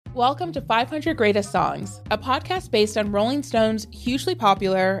Welcome to 500 Greatest Songs, a podcast based on Rolling Stone's hugely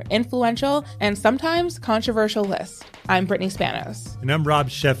popular, influential, and sometimes controversial list. I'm Brittany Spanos. And I'm Rob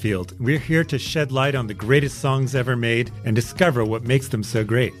Sheffield. We're here to shed light on the greatest songs ever made and discover what makes them so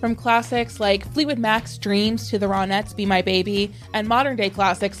great. From classics like Fleetwood Mac's Dreams to the Ronettes' Be My Baby, and modern-day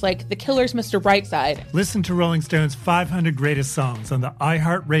classics like The Killer's Mr. Brightside. Listen to Rolling Stone's 500 Greatest Songs on the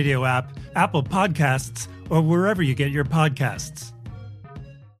iHeartRadio app, Apple Podcasts, or wherever you get your podcasts.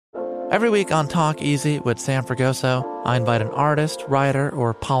 Every week on Talk Easy with Sam Fragoso, I invite an artist, writer,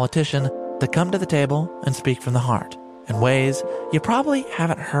 or politician to come to the table and speak from the heart in ways you probably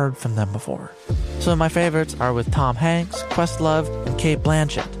haven't heard from them before. Some of my favorites are with Tom Hanks, Questlove, and Cate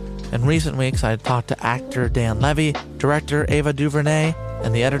Blanchett. In recent weeks, I talked to actor Dan Levy, director Ava DuVernay,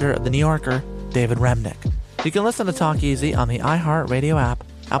 and the editor of The New Yorker, David Remnick. You can listen to Talk Easy on the iHeartRadio app,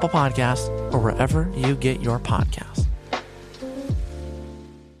 Apple Podcasts, or wherever you get your podcasts.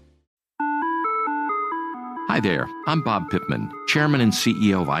 Hi there, I'm Bob Pittman, Chairman and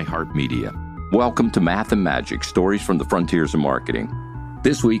CEO of iHeartMedia. Welcome to Math and Magic, Stories from the Frontiers of Marketing.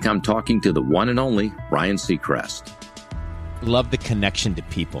 This week I'm talking to the one and only Ryan Seacrest. Love the connection to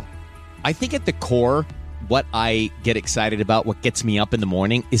people. I think at the core, what I get excited about, what gets me up in the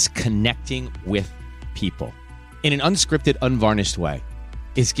morning, is connecting with people in an unscripted, unvarnished way.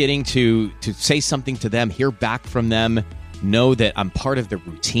 Is getting to say something to them, hear back from them, know that I'm part of the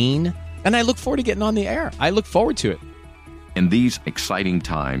routine. And I look forward to getting on the air. I look forward to it. In these exciting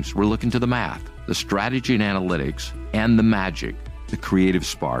times, we're looking to the math, the strategy and analytics, and the magic, the creative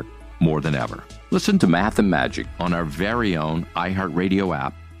spark, more than ever. Listen to Math and Magic on our very own iHeartRadio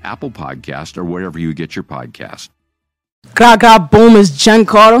app, Apple Podcast, or wherever you get your podcast. God, boom, it's Jenn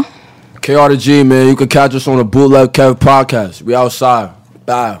Carter. KR2G, man. You can catch us on the Bootleg Kev podcast. We outside.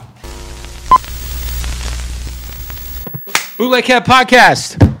 Bye. Bootleg Kev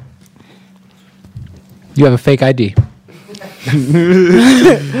podcast. You have a fake ID.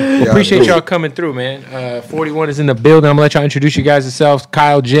 Appreciate y'all coming through, man. 41 is in the building. I'm going to let y'all introduce you guys yourselves.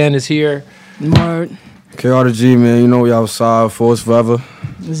 Kyle, Jenn is here. Word. KR2G, man. You know we outside. Force forever.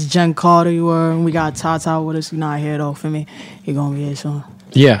 This is Jenn Carter. We got Tata with us. He's not here, though, for me. He going to be here soon.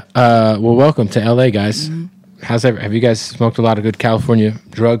 Yeah. Well, welcome to L.A., guys. Mm-hmm. Have you guys smoked a lot of good California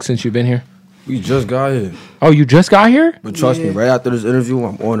drugs since you've been here? We just got here. Oh, you just got here? But trust me, right after this interview,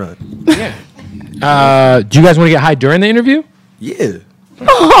 I'm on it. Yeah. Do you guys want to get high during the interview? Yeah.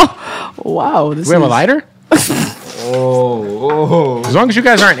 Wow. We have a lighter? Oh. As long as you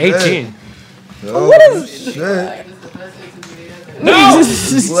guys aren't 18. Oh, what is shit. No!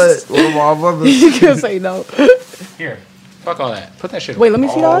 What of my brothers? You can't say no. Here. Fuck all that. Put that shit away. Wait, let me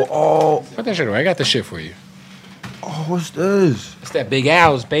see that. Oh. Put that shit away. I got the shit for you. Oh, what's this? It's that Big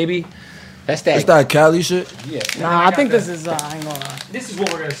Al's, baby. That's that. It's that Cali shit? Yeah. Nah, I think this is, I ain't gonna lie. This is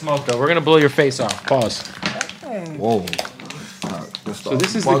what we're gonna smoke, though. We're gonna blow your face off. Pause. Whoa. So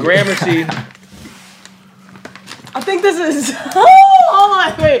this is the Gramercy. I think this is. Hold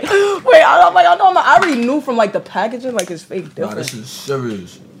on, wait. I already knew from like the packaging, like it's fake different. Nah, this is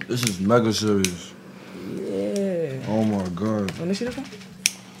serious. This is mega serious. Yeah. Oh my god. Let me see this one.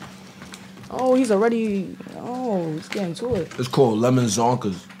 Oh, he's already. Oh, he's getting to it. It's called Lemon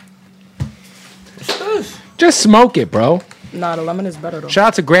Zonkers. What's this? Just smoke it, bro. Nah, the lemon is better though. Shout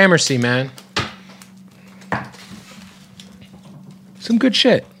out to Gramercy, man. Some good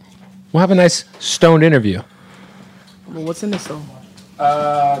shit. We'll have a nice stoned interview. Well, what's in this though?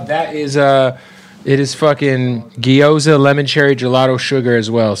 That is it is fucking gyoza, lemon cherry, gelato, sugar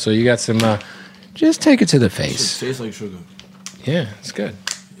as well. So you got some. Just take it to the face. It tastes like sugar. Yeah, it's good.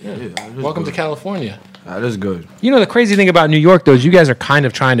 Yeah. Welcome to California. That is good. You know, the crazy thing about New York, though, is you guys are kind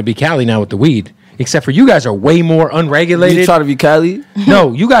of trying to be Cali now with the weed. Except for you guys are way more unregulated. You try to be Cali?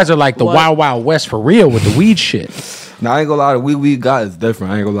 No, you guys are like the Wild Wild West for real with the weed shit. Nah, I ain't gonna lie. The weed we got is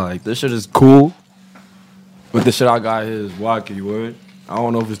different. I ain't gonna lie. Like, this shit is cool. But the shit I got here is wacky, you word? I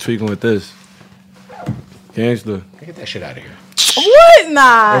don't know if it's tweaking with this. Gangsta. Get that shit out of here. What?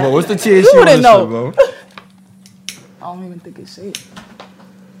 Nah. Hey, bro, what's the THC You on wouldn't this know. shit, bro? I don't even think it's safe.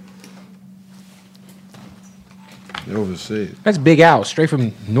 You oversee it. That's Big Al, straight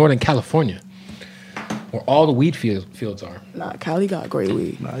from Northern California, where all the weed fields are. Nah, Cali got great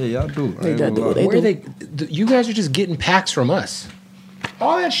weed. Nah, yeah, y'all do. They do. Where are they? You guys are just getting packs from us.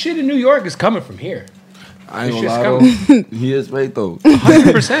 All that shit in New York is coming from here. I ain't This gonna lie, shit's though. He is right, though.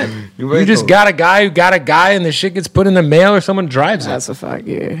 100%. You right, You just though. got a guy who got a guy, and the shit gets put in the mail, or someone drives it. That's a fact,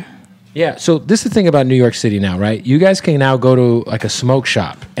 yeah. Yeah, so this is the thing about New York City now, right? You guys can now go to like a smoke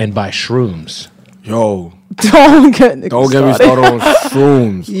shop and buy shrooms. Yo. Don't get me Don't get me started on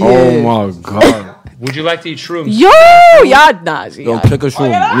shrooms. Yeah. Oh, my God. Would you like to eat shrooms? Yo, y'all not. Yo, pick a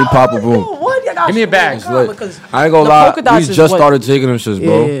shroom. Me pop a boom. Give me a bag. I ain't gonna lie. We just started taking them shits,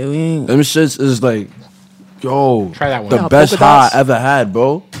 bro. Yeah, we ain't. Them shits is like, yo, Try that one. the best high I ever had,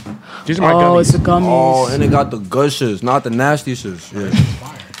 bro. These are my Oh, gummies. it's the gummies. Oh, and they got the good shits, not the nasty shits. Yeah.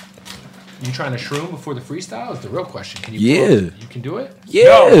 You trying to shroom before the freestyle? Is the real question. Can you? Yeah. You can do it. Yeah.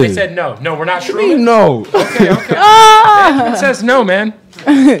 No, they said no. No, we're not shrooming. No. Okay. It says no, man.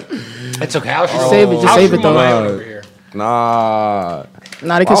 It's okay. I'll shroom. Save it. Just I'll save it shroom on my own though. over here. Nah.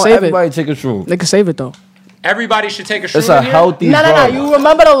 Nah, they can Why save everybody it. take a shroom? They can save it though. Everybody should take a shroom. It's a in here? healthy No. drug. You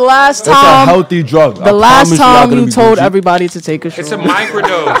remember the last It's a time? healthy drug. The last time you told everybody to take a shroom. It's a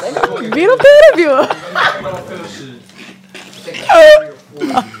microdose. Beat up the interview.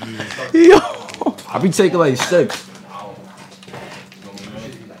 Yo. I be taking like 6.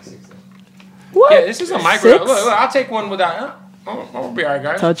 What? Yeah, this is a microdose. Look, I'll take one without. I'll be alright,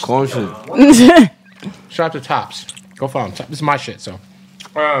 guys. Touch. Clone shit. Shout out to Tops. Go follow them. This is my shit. So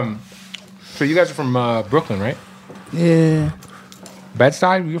you guys are from Brooklyn, right? Yeah.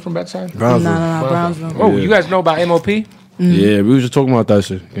 Bed-Stuy? You from Bed-Stuy? Brownsville. Nah, Brownsville. Oh, you guys know about MOP? Yeah, we was just talking about that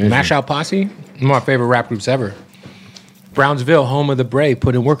shit. Mash Out Posse? One of my favorite rap groups ever. Brownsville, home of the brave,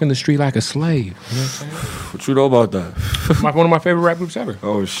 put in work in the street like a slave. You know what I'm saying? What you know about that? One of my favorite rap groups ever.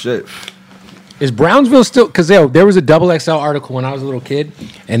 Oh shit. Is Brownsville still? Because there was a XXL article when I was a little kid,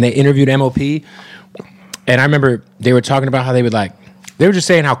 and they interviewed MOP, and I remember they were talking about how they were just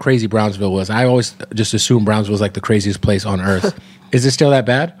saying how crazy Brownsville was. I always just assumed Brownsville was like the craziest place on earth. Is it still that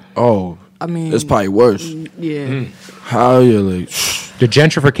bad? Oh, I mean, it's probably worse. Yeah. How you like? The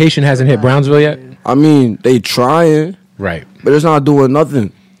gentrification hasn't hit Brownsville yet. I mean, they trying, Right. but it's not doing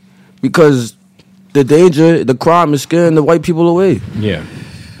nothing because the danger, the crime is scaring the white people away. Yeah.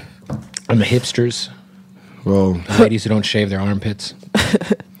 And the hipsters, Bro, the ladies who don't shave their armpits,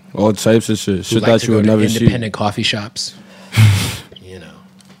 all types of shit. who Shit like that to you go would to never see. independent coffee shops.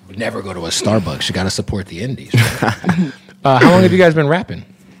 Would never go to a Starbucks. You got to support the indies. Right? How long have you guys been rapping?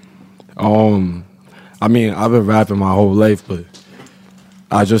 I mean, I've been rapping my whole life, but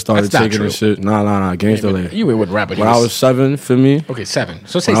I just started That's not taking true. this shit. Nah, gangster life. You wouldn't rap When I was 7, for me. Okay, 7.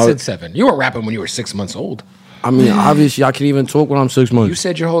 So say When I was- 7. You were rapping when you were 6 months old. I mean, obviously, I can even talk when I'm 6 months. You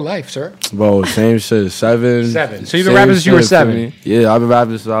said your whole life, sir. Bro, same shit. 7. 7. So you've been Same rapping since you were shit for 7. me. Yeah, I've been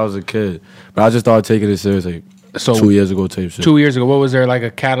rapping since I was a kid. But I just started taking it serious like So 2 years ago type shit. 2 years ago, what was there like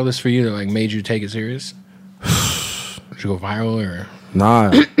a catalyst for you that like made you take it serious? Did you go viral or?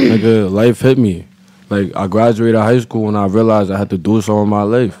 Nah, nigga, life hit me. Like, I graduated high school and I realized I had to do something in my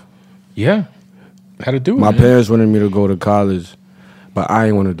life. Yeah. How to do it? My man. parents wanted me to go to college, but I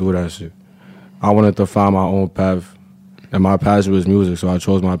ain't want to do that shit. I wanted to find my own path, and my passion was music, so I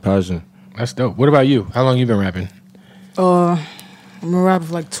chose my passion. That's dope. What about you? How long you been rapping? I've been rapping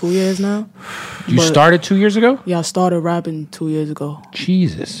for like 2 years now. You But- started 2 years ago? Yeah, I started rapping 2 years ago.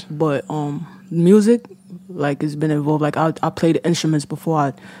 Jesus. But music, like, it's been involved. Like, I played instruments before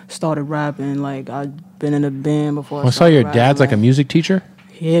I started rapping. Like, I've been in a band before. I saw your dad's like a music teacher.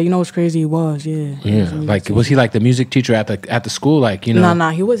 Yeah, you know what's crazy? He was, yeah. He Yeah. was a music Like, teacher. was he like the music teacher at the school? Like, you know? Nah,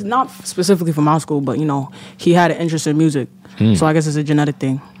 he was not specifically from our school, but, you know, he had an interest in music. So I guess it's a genetic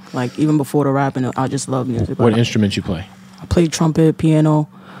thing. Like, even before the rapping, I just love music. What Like, instruments you play? I played trumpet, piano.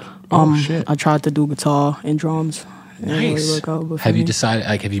 Shit. I tried to do guitar and drums. It didn't really Nice. work out, but for Have you me- decided,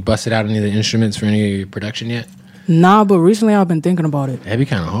 like, have you busted out any of the instruments for any of your production yet? Nah, but recently I've been thinking about it. That'd be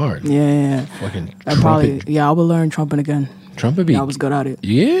kind of hard. Yeah. Fucking I trumpet. probably, yeah, I would learn trumpet again. Trumpet beat. Yeah, I was good at it.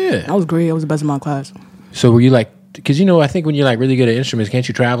 Yeah. I was great. I was the best in my class. So were you like, because you know, I think when you're like really good at instruments, can't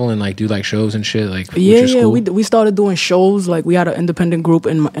you travel and like do like shows and shit like with Yeah, your school? we started doing shows. Like, we had an independent group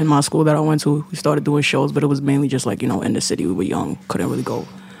in my school that I went to. We started doing shows, but it was mainly just like, you know, in the city. We were young, couldn't really go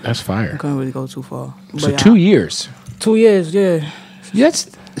too far. But So yeah, 2 years. 2 years, yeah.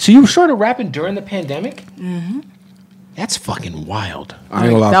 So you started rapping during the pandemic? Mm-hmm. That's fucking wild. I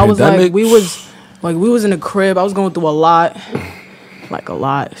ain't gonna lie, That was like pandemic, we was in the crib. I was going through a lot, like a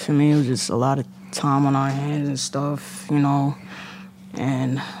lot. For me, it was just a lot of time on our hands and stuff, you know.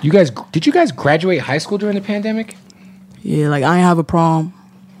 And Did you guys graduate high school during the pandemic? yeah, like, I ain't have a prom.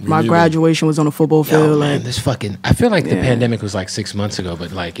 My neither. graduation was on the football Yo, field. man, Like, this fucking. I feel like the Yeah. pandemic was like 6 months ago,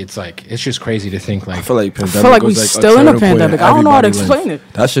 but like it's just crazy to think like. I feel like pandemic like was we like still in a turning point pandemic. I don't know how to everybody's explain life.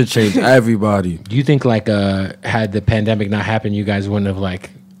 it. That should change everybody. Do you think like had the pandemic not happened, you guys wouldn't have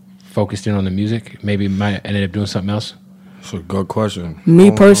like focused in on the music? Maybe might ended up doing something else. It's a good question. Me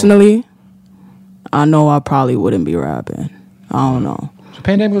personally, I know I probably wouldn't be rapping. I don't know. The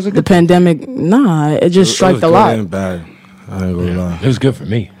pandemic was a The good. pandemic, nah, it just It was struck a good lot. and bad. I ain't gonna lie. It was good for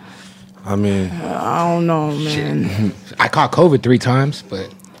me. I mean, I don't know, man. I caught COVID 3 times, but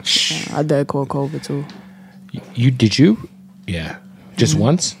I dead caught COVID too. Did you? Yeah. Just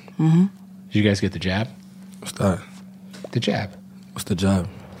once? Mm-hmm. Did you guys get the jab? What's that? The jab. What's the jab?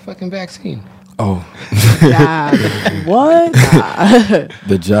 Fucking vaccine. Oh. What?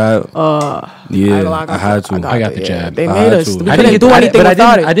 The jab. Yeah, I had to. I got the jab. They made us. We I couldn't do anything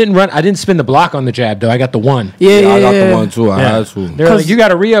without it. I didn't spin the block on the jab though. I got the one. Yeah, I got the one too. I had to. They're like, you got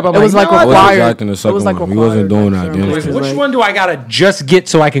to re-up. I'm it was like no, required. It was like we wasn't doing that. Which one do I gotta just get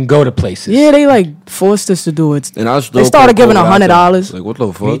so I can go to places? Yeah, they like forced us to do it. And I they started giving $100. Like what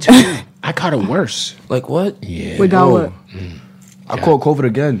the fuck? Me too. I caught it worse. Like what? Yeah. We got what? I caught COVID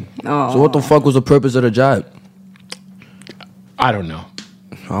again. Oh. So what the fuck was the purpose of the jab? I don't know.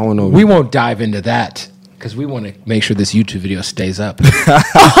 I don't know. We won't dive into that because we want to make sure this YouTube video stays up.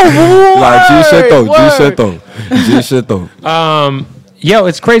 Like G shit though. Yo,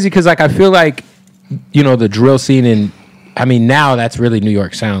 it's crazy because like I feel like the drill scene in. I mean, now that's really New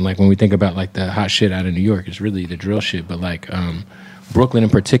York sound. Like when we think about like the hot shit out of New York, it's really the drill shit. But like Brooklyn in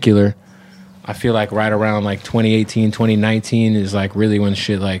particular, I feel like right around like 2018, 2019 is like really when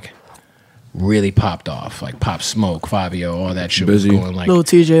shit like really popped off. Like Pop Smoke, Fabio, all that shit was going like. Little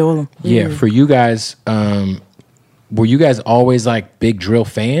TJ, all them. Yeah, for you guys, were you guys always like big drill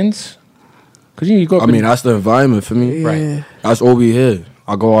fans? Because you go up that's the environment for me. Yeah. Right. That's all we hear.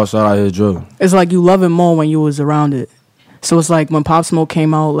 I go outside, I hear drill. It's like you love it more when you was around it. So it's like when Pop Smoke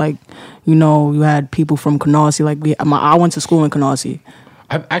came out, like, you had people from Canarsie. Like I went to school in Canarsie.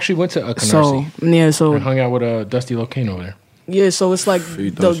 I actually went to a Canarsie. So I hung out with Dusty Locane over there. Yeah, so it's like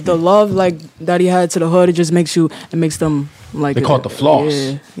the love like that he had to the hood. It just makes them like they call it the floss.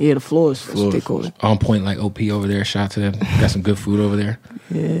 Yeah, the floss. That's what they call it. On point like OP over there. Shout out to them. Got some good food over there.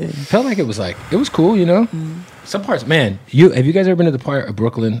 Yeah, felt like it was cool. Some parts, man. Have you guys ever been to the part of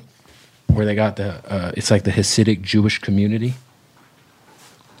Brooklyn where they got it's like the Hasidic Jewish community?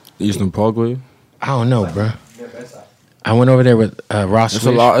 Eastern Parkway? I don't know, bro. I went over there with Ross. It's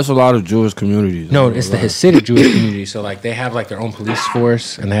a lot of Jewish communities. No, it's the Hasidic Jewish community. So like they have like their own police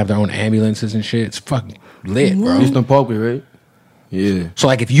force and they have their own ambulances and shit. It's fucking lit, bro. Eastern Parkway, right? Yeah. So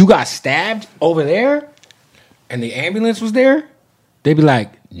like if you got stabbed over there and the ambulance was there, they'd be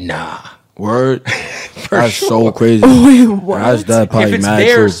like, nah. Word. That's so crazy. Wait, what? That's that probably if it's mad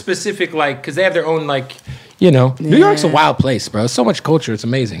their too. specific, like, because they have their own, like, New York's a wild place, bro. So much culture. It's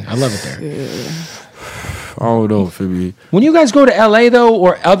amazing. I love it there. Yeah. I don't know, Phoebe. When you guys go to LA, though,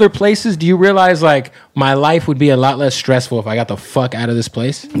 or other places, do you realize, like, my life would be a lot less stressful if I got the fuck out of this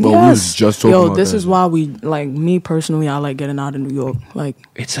place? But we was just talking about this that. is why we, like, me personally, I like getting out of New York. Like,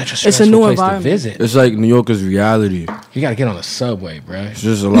 it's such a stressful new place environment. to visit. It's like New York's reality. You got to get on the subway, bro. It's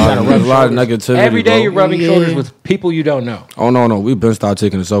just a lot of negativity. Every day bro. you're rubbing shoulders with people you don't know. Oh, no. We've been started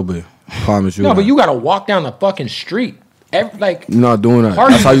taking the subway. Promise you. No, but you got to walk down the fucking street. You're not doing that.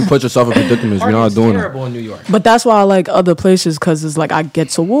 That's how you put yourself in predicaments. You're not doing terrible that. in New York. But that's why I like other places because it's like I get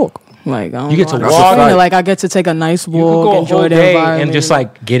to walk. Like you get to walk. Right. Like I get to take a nice walk, You could go a enjoy whole the day environment, and just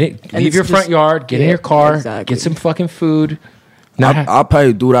like leave your front yard, get in your car, get some fucking food. I'll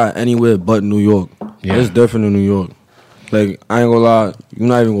probably do that anywhere but New York. Yeah. It's different in New York. Like, I ain't gonna lie, you're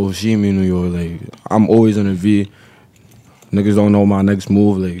not even gonna see me in New York. Like, I'm always in a V. Niggas don't know my next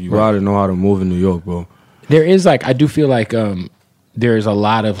move. Like, you gotta know how to move in New York, bro. There is like, I do feel like there's a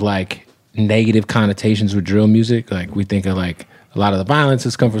lot of like negative connotations with drill music. Like we think of like a lot of the violence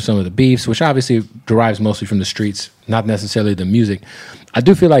has come from some of the beefs, which obviously derives mostly from the streets, not necessarily the music. I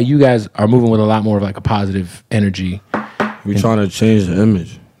do feel like you guys are moving with a lot more of like a positive energy. We trying to change the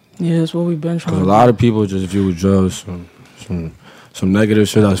image. Yeah, that's what we've been trying. Cause a lot of people just view drill as some negative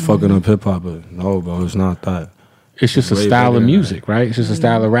shit that's fucking up hip hop, but no, bro, it's not that. It's just a style of music, right? It's just a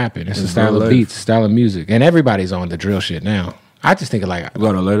style of rapping. It's a style of beats, a style of music, and everybody's on the drill shit now. I just think of like, you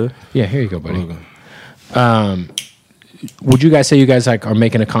got a letter? Yeah, here you go, buddy. Okay. Would you guys say you guys like are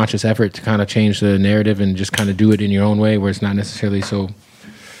making a conscious effort to kind of change the narrative and just kind of do it in your own way, where it's not necessarily so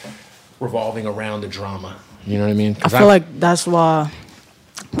revolving around the drama? You know what I mean? I feel like that's why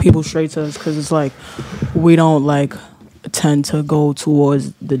people straight to us, because it's like we don't like tend to go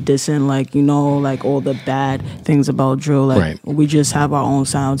towards the dissing, like, you know, like all the bad things about drill. Like we just have our own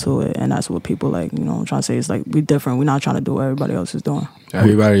sound to it, and that's what people like, you know, I'm trying to say. It's like we different. We're not trying to do what everybody else is doing.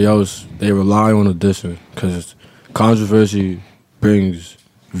 Everybody else, they rely on the dissing because controversy brings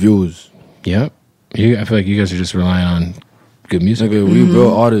views. Yep. I feel like you guys are just relying on good music. Nigga, we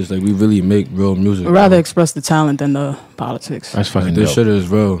real artists. Like, we really make real music. I'd rather express the talent than the politics. That's fucking this dope. shit is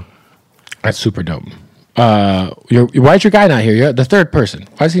real. That's super dope. Why is your guy not here? You're the third person.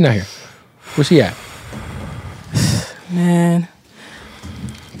 Why is he not here? Where's he at? Man.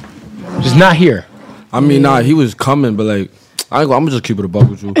 Just not here. I mean, nah, he was coming, but like, I'm gonna just keep it a buck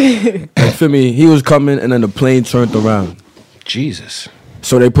with you. Like, feel me? He was coming, and then the plane turned around. Jesus.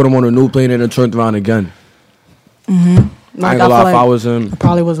 So they put him on a new plane, and then turned around again. Mm-hmm. I ain't gonna lie, if I was him, it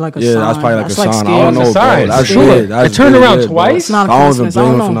probably was like a sign. that's probably like that's a sign. Scary. I don't know, It's a sign, bro. That's for sure. weird. That's It turned weird, around bro. twice? It's not a I don't even coincidence. blame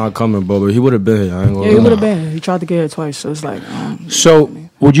I him don't for know. not coming, bro. But he would have been here. I ain't gonna Yeah, he lie. would have been. He tried to get here twice, so it's like. So,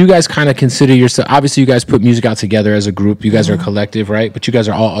 would you guys kind of consider yourself? Obviously, you guys put music out together as a group. You guys are a collective, right? But you guys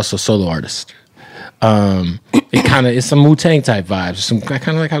are all also solo artists. It kind of is some Wu-Tang type vibes. Some kind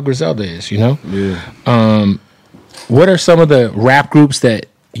of like how Griselda is, you know? Yeah. What are some of the rap groups that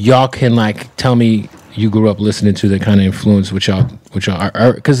y'all can like tell me you grew up listening to that kind of influence which y'all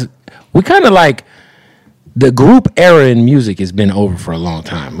are? Because we kind of like the group era in music has been over for a long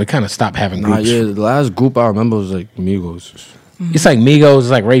time. We kind of stopped having groups. Yeah, the last group I remember was like Migos. It's like Migos, it's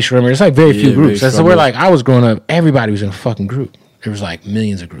like Ray Shrimmer. It's like very few Yeah, groups. Ray That's where Shrimmer. like I was growing up, everybody was in a fucking group. There was like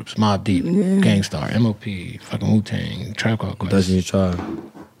millions of groups. Mobb Deep, Gangstar, MOP, fucking Wu-Tang, Tribe Called Quest. Destiny's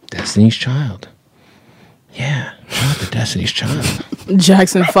Child. Destiny's Child. Yeah, shout out to Destiny's Child.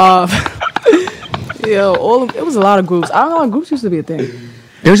 Jackson 5. Yo, it was a lot of groups. I don't know, groups used to be a thing.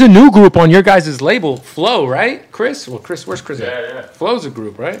 There's a new group on your guys' label, Flow, right? Chris? Well, Chris, where's Chris at? Yeah. Flow's a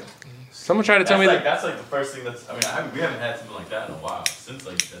group, right? Someone tried to tell me that. That's like the first thing that's. We haven't had something like that in a while since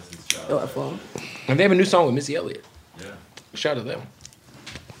like Destiny's Child. And they have a new song with Missy Elliott. Yeah. Shout out to them.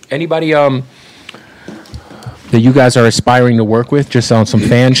 Anybody that you guys are aspiring to work with, just on some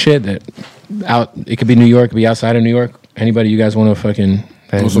fan shit that out? It could be New York, it could be outside of New York. Anybody you guys want to fucking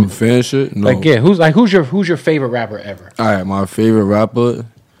On some fan shit? No. like? Yeah, who's your favorite rapper ever? All right, my favorite rapper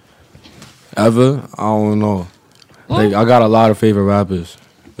ever? I don't know. Like, I got a lot of favorite rappers.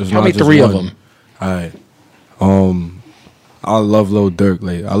 It's Tell not me just 3 of one. them. All right. I love Lil Durk.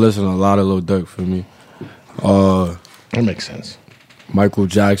 Like, I listen to a lot of Lil Durk for me. That makes sense. Michael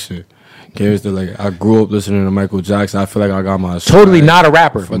Jackson. Like, I grew up listening to Michael Jackson. I feel like I got my Totally swag not a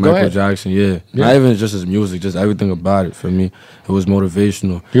rapper, from but go Michael ahead. Jackson. Yeah. Not even just his music, just everything about it. For me, it was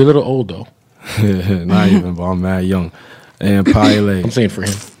motivational. You're a little old though. Not even, but I'm mad young. And probably like, I'm saying for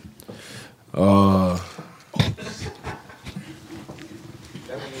him.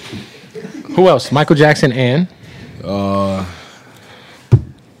 Who else? Michael Jackson and I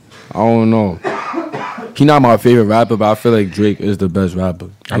don't know. He not my favorite rapper, but I feel like Drake is the best rapper.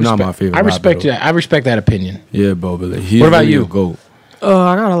 He's not my favorite. I respect rapper, that. I respect that opinion. Yeah, bro. But like, he's What about really you? a GOAT.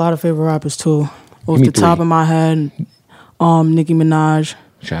 I got a lot of favorite rappers too. Off me the top 3. of my head, Nicki Minaj,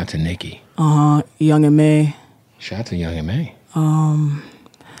 Shout out to Nicki. Young and May. Shout out to Young and May. And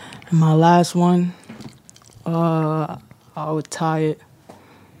my last one, I would tie it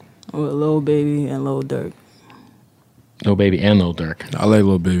with Lil Baby and Lil Durk. Lil Baby and Lil Durk. I like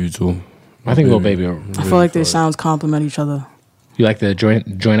Lil Baby too. I think Lil Baby. I feel like their sounds complement each other. You like the joint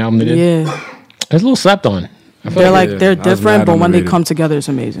album they did? Yeah, It's a little slept on. I feel they're like like they're I was different, mad but when they underrated. come together, it's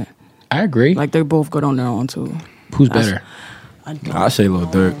amazing. I agree. Like they're both good on their own too. Who's better? I say Lil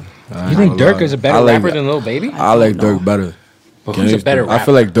Durk. You think Durk is a better rapper than Lil Baby? I like Durk better. But who's a better rapper? I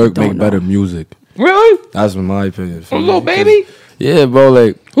feel like Durk don't make better know. music. Really? That's my opinion. From Lil Baby? Yeah, bro.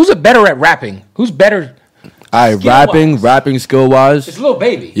 Like, Who's a better at rapping? Who's better? all right, Skill-wise. rapping skill wise. It's Lil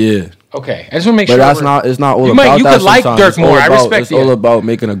Baby. Yeah. Okay, I just want to make But sure. that's not. It's not all You about might- you that. could like sometimes. Durk It's all more. I about- respect It's you. all about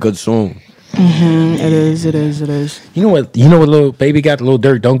making a good song. It is. You know what? You know what Lil Baby got? Lil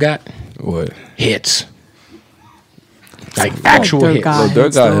Durk don't got What? hits. Like actual Durk hits. got Lil Durk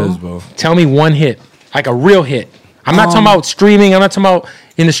hits, got though. his, bro. Tell me one hit, like a real hit. I'm not talking about streaming. I'm not talking about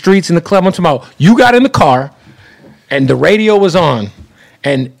in the streets, in the club. I'm talking about you got in the car and the radio was on.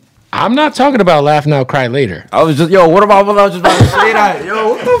 And I'm not talking about Laugh Now, Cry Later. I was just what about when I was just about to say that? Yo,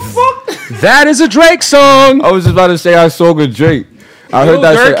 what the fuck? That is a Drake song. I was just about to say I saw good Drake. I Lil heard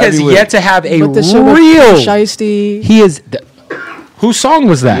that Durk shit has everywhere. yet to have a But the shit with real. Shiesty. He is. Whose song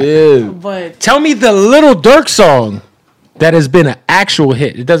was that? Yeah. But Tell me the Little Durk song that has been an actual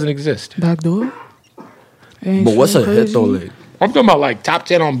hit. It doesn't exist. Backdoor. But what's a hit though? Like, I'm talking about like top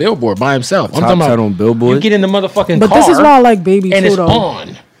 10 on Billboard by himself. I'm Top talking 10 about on Billboard? You get in the motherfucking But car. this is why I like Baby and too, it's though. on.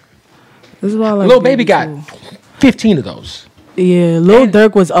 This is why I like Lil Baby got too. 15 of those. Yeah, Lil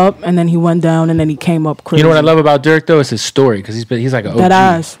Durk was up and then he went down and then he came up crazy. You know what I love about Durk though? It's his story because he's like an OG. That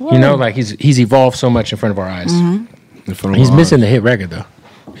ass. You know, like he's evolved so much in front of our eyes. in front of He's my missing eyes. the hit record though.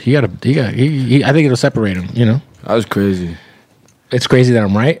 He I think it'll separate him. You know, That was crazy. it's crazy that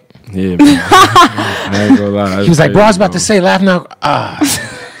I'm right. Yeah, man. I ain't gonna lie. He was like, bro, I was about to say, laugh now.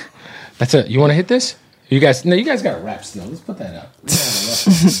 That's it. You want to hit this? You guys got raps though. Let's put that up.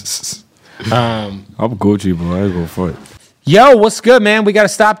 I'm Gucci, bro. I ain't gonna fight. Yo, what's good, man? We got to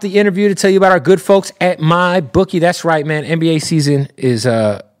stop the interview to tell you about our good folks at my bookie. That's right, man. NBA season is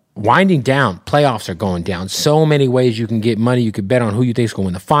winding down. Playoffs are going down. So many ways you can get money. You can bet on who you think is going to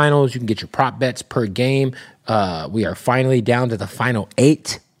win the finals. You can get your prop bets per game. We are finally down to the final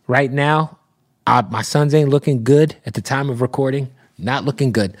 8 right now. My Suns ain't looking good at the time of recording. Not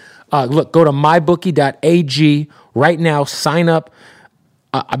looking good. Look, go to mybookie.ag right now. Sign up.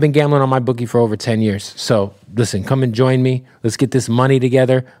 I've been gambling on MyBookie for over 10 years. So listen, come and join me. Let's get this money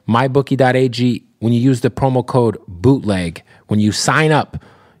together. MyBookie.ag. When you use the promo code BOOTLEG, when you sign up,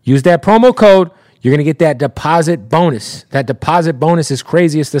 use that promo code, you're going to get that deposit bonus. That deposit bonus is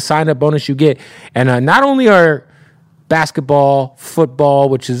crazy. It's the sign-up bonus you get. And not only are basketball, football,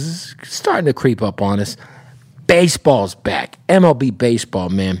 which is starting to creep up on us, baseball's back. MLB baseball,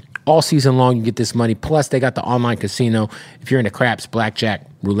 man. All season long, you get this money. Plus, they got the online casino. If you're into craps, blackjack,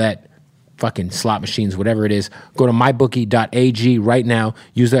 roulette, fucking slot machines, whatever it is, go to mybookie.ag right now.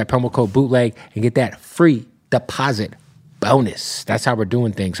 Use that promo code BOOTLEG and get that free deposit bonus. That's how we're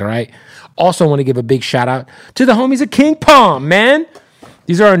doing things, all right? Also want to give a big shout out to the homies at King Palm, man.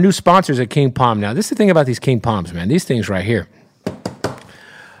 These are our new sponsors at King Palm now. This is the thing about these King Palms, man. These things right here.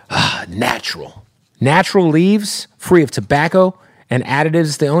 Natural. Natural leaves, free of tobacco and additives.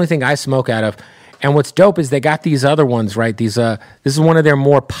 It's the only thing I smoke out of. And what's dope is they got these other ones, right? This is one of their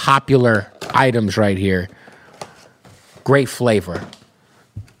more popular items right here. Great flavor.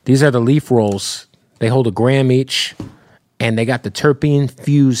 These are the leaf rolls. They hold 1 gram each. And they got the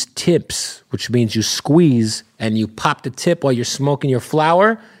terpene-fused tips, which means you squeeze and you pop the tip while you're smoking your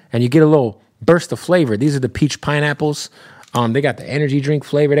flower, and you get a little burst of flavor. These are the peach pineapples. They got the energy drink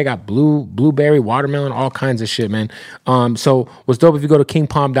flavor. They got blueberry, watermelon, all kinds of shit, man. So what's dope, if you go to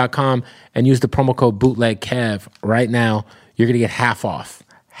kingpalm.com and use the promo code BOOTLEGKEV right now, you're going to get half off.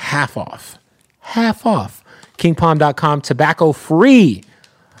 Half off. Half off. Kingpalm.com, tobacco-free,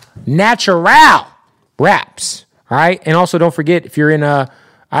 natural wraps. All right. And also don't forget, if you're in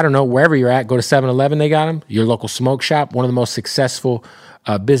wherever you're at, go to 7-Eleven. They got them. Your local smoke shop, one of the most successful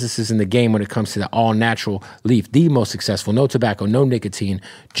businesses in the game when it comes to the all natural leaf. The most successful. No tobacco, no nicotine,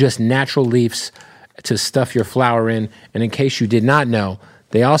 just natural leaves to stuff your flower in. And in case you did not know,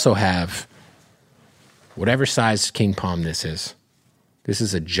 they also have whatever size King Palm this is. This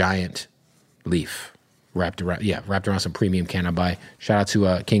is a giant leaf wrapped around some premium cannabi. Shout out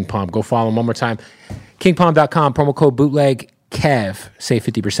to King Palm. Go follow them one more time. KingPalm.com, promo code BOOTLEGKEV. Save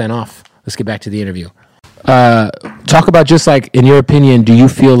 50% off. Let's get back to the interview. Talk about, just like, in your opinion, do you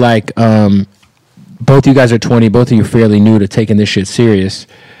feel like both of you guys are 20, both of you fairly new to taking this shit serious?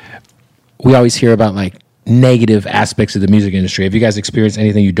 We always hear about, like, negative aspects of the music industry. Have you guys experienced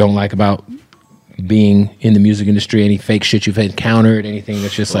anything you don't like about being in the music industry? Any fake shit you've encountered? Anything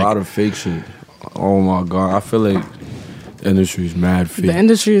that's just a lot of fake shit. Oh my God, I feel like the industry is mad fake. The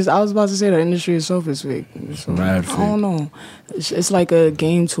industry is, I was about to say, the industry itself is fake. So, mad fake. I don't know. It's like a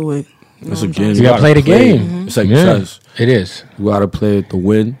game to it. It's a game. You gotta play the game. Mm-hmm. It's like chess. It is. You gotta play it to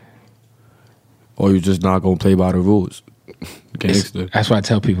win, or you're just not gonna play by the rules. Gangster. That's why I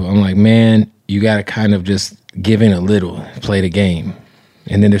tell people, I'm like, man, you gotta kind of just give in a little, play the game.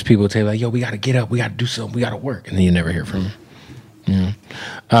 And then there's people who tell you, like, yo, we gotta get up, we gotta do something, we gotta work. And then you never hear from them.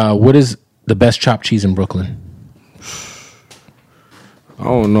 Yeah. What is the best chopped cheese in Brooklyn? I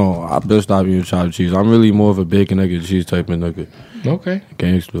don't know. I've been stopping eating chopped cheese. I'm really more of a bacon, egg, and cheese type of nigga. Okay.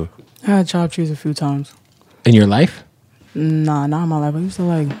 Gangster. I had chopped cheese a few times. In your life? Nah, not in my life. I used to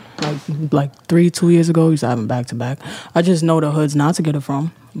like 2 years ago. I used to have them back to back. I just know the hoods not to get it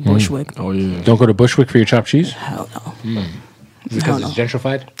from. Bushwick. Oh yeah. Don't go to Bushwick for your chopped cheese? Hell no. Because it's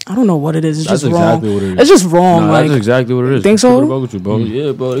gentrified? I don't know what it is. It's That's just exactly wrong. what it is. It's just wrong. Nah, like, that's exactly what it is. Think so? Keep it above with you, bro.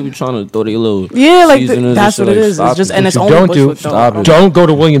 Yeah, bro. They be trying to throw their little like seasonings that's and what shit, it is. like, It's just, stop and it. it's What you only don't do, Bushwick, though. stop it. Don't go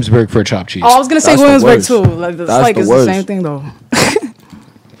to Williamsburg for a chopped cheese. Oh, I was gonna say That's the Williamsburg worst. too. Like, it's That's like the it's worst. the same thing though.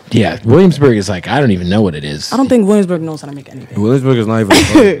 Yeah, Williamsburg is like, I don't even know what it is. I don't think Williamsburg knows how to make anything. Williamsburg is not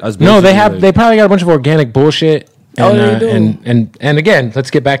even. That's No, they basically have. like- They probably got a bunch of organic bullshit. And, Oh, they do. And again,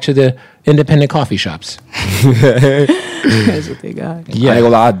 let's get back to the independent coffee shops. That's what they got. I ain't gonna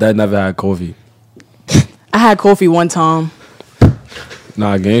lie. I never had coffee. I had coffee one time.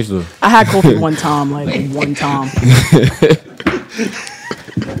 Nah, gangster. I had coffee one time, like one time.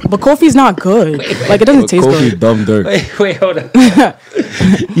 But coffee's not good. Like it doesn't taste Coffee good. dumb dirt. Wait, hold on.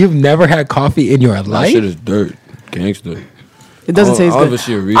 You've never had coffee in your That life? shit is dirt. Gangster. It doesn't taste I don't ever good.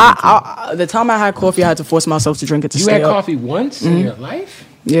 see a reason to. The time I had coffee, I had to force myself to drink it to You stay had up. coffee once in your life?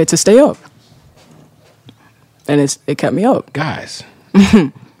 Yeah, to stay up. And it kept me up. Guys.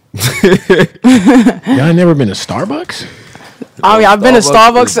 Y'all never been to Starbucks? I mean, I've been to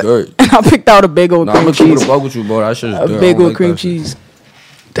Starbucks is Starbucks dirt. and I picked out a big old Nah, I'm cream gonna keep it cheese. a bug with you, bro. That shit is A dirt. big I don't old like cream that shit. cheese.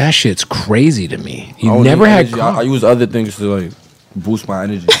 That shit's crazy to me. I You don't never need had energy. I coffee. use other things to like boost my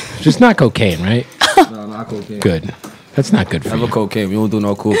energy. Just not cocaine, right? No, not cocaine. Good. That's not good for Never you. cocaine. We don't do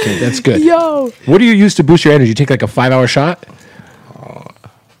no cocaine. That's good. Yo. What do you use to boost your energy? You take like a 5-hour shot?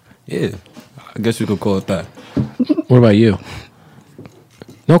 Yeah. I guess we could call it that. What about you?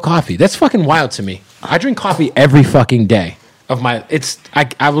 No coffee. That's fucking wild to me. I drink coffee every fucking day of my.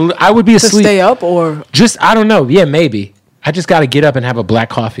 I would be To asleep. stay up or Just I don't know. Yeah, maybe. I just got to get up and have a black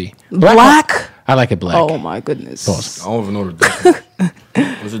coffee. black? I like it black. Oh my goodness. Pause. I don't even know the difference.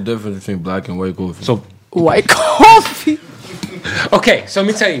 What's the difference between black and white coffee? So White coffee. okay, so let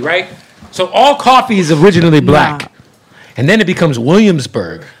me tell you, right? So all coffee is originally black, and then it becomes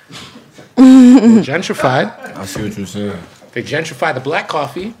Williamsburg. Gentrified. I see what you're saying. They gentrify the black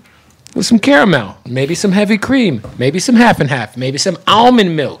coffee with some caramel, maybe some heavy cream, maybe some half and half, maybe some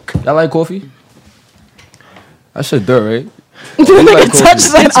almond milk. Y'all like coffee? That shit dirt, right? Nigga touch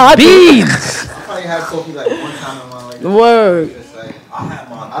that odd Beans. I probably had coffee like one time in my life. Word. It's like,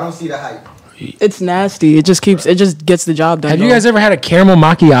 I don't see the hype. It's nasty. It just gets the job done. Have you though. guys ever had a caramel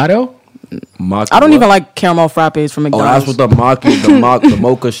macchiato? Maki I don't what? even like caramel frappes from Oh, McDonald's. that's what the maki, the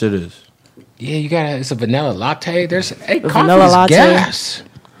mocha shit is. Yeah, you got it's a vanilla latte. There's coffee vanilla is latte. gas.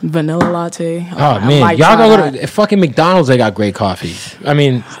 Vanilla latte. Oh I man, might y'all try go that. to fucking McDonald's. They got great coffee. I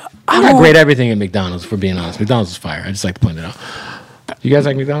mean, I got don't- great everything at McDonald's. For being honest, McDonald's is fire. I just like to point it out. You guys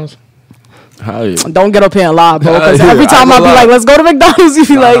like McDonald's? Hell yeah. Don't get up here and lie, bro. Because Yeah, every time I I be ain't gonna like, lie. let's go to McDonald's, you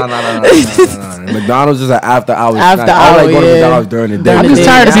be like, No. McDonald's is an after hours. After snack. I like hour, going to yeah. McDonald's during the day. During I'm the just day.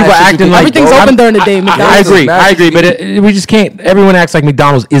 tired of people acting like everything's open during the day. I McDonald's. agree, Mac and but we just can't. Everyone acts like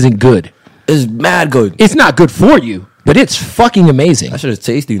McDonald's isn't good. It's mad good. It's not good for you, but it's fucking amazing. That shit is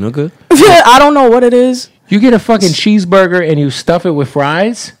tasty, nigga. Yeah, I don't know what it is. You get a fucking cheeseburger and you stuff it with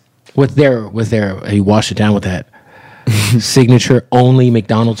fries with their you wash it down with that signature only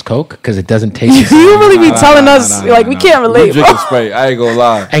McDonald's Coke because it doesn't taste the same. You really be telling us like we can't We relate. drinking Sprite. I ain't gonna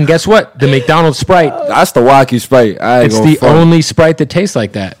lie. And guess what? The McDonald's Sprite, That's the wacky Sprite. I ain't it's gonna the front. only Sprite that tastes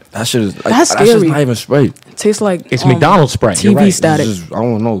like that. That shit is. That's That shit's scary. not even Sprite. It tastes like It's McDonald's Sprite. You're TV right. static. It's just, I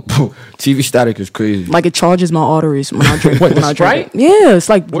don't know. TV static is crazy. Like it charges my arteries when I drink. What, when the I drink Sprite? it. Yeah, it's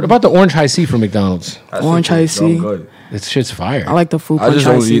like What about the orange high C from McDonald's? That orange shit is High C. dumb good. This shit's fire. I like the fruit I punch. just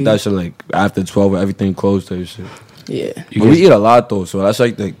High only C. eat that shit like after 12 when everything closed type shit. Yeah. But we eat a lot though, so that's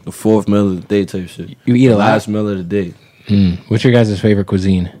like the fourth meal of the day type shit. You eat a lot? Last meal of the day. What's your guys' favorite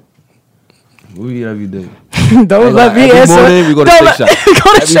cuisine? We eat every day. Don't let me every answer. morning we go to Don't Shake let- Shack. Go to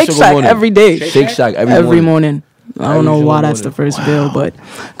Every Shake single Shack morning. every day. Shake Shack Every morning. I don't know single why that's the morning. first bill, but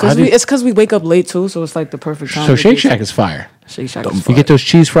How do you- it's because we wake up late too, so it's like the perfect time. So to Shake do Shack is fire. Shake Shack. Is You fire. get those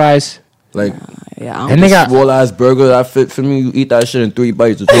cheese fries, Like Yeah, I don't and they got small ass burger that fit for me. You eat that shit in 3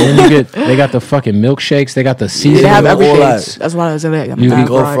 bites. and you get they got the fucking milkshakes. They got the they seasoning. have all everything. that. That's why I was like, You mad can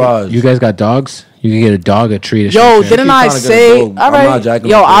go variety. fries. You guys got dogs? You can get a dog a treat. at Yo, Shake Shack. didn't I trying to get a say? dog. All I'm not right. jacking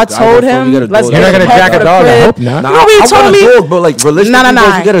Yo, a I dog. I told go for him. get a Let's dog. get You're not the gonna pet jack for a the dog? I crib. hope not. You know what he I told want a me? dog, but like realistically, Nah.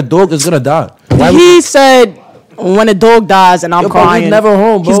 if you get a dog, it's gonna die. He said when a dog dies and I'm Yo, bro, crying, he's never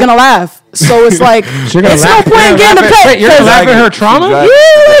home, bro. he's gonna laugh. So it's like So you're gonna it's no laugh- point in you're getting gonna a laugh pet. at- you're gonna laugh at her trauma?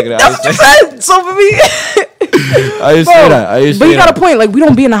 Yeah, that's what you said. So for me, I didn't say that. I didn't but say you got that. a point. Like we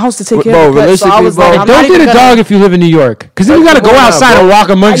don't be in the house to take Bro, care of the pet. So I realistically, was bro, like, I'm not Don't even get a gonna- dog if you live in New York, because then you gotta go Come on, outside bro. and walk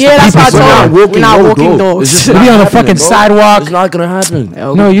amongst Yeah, the that's people. what I so told now- him. We're not walking dogs. It's just We not be on the happening, fucking bro. sidewalk. It's not gonna happen.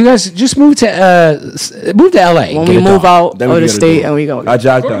 No, you guys just move to LA. When Get we a move dog. out Then of we the get a state dog. and we go. I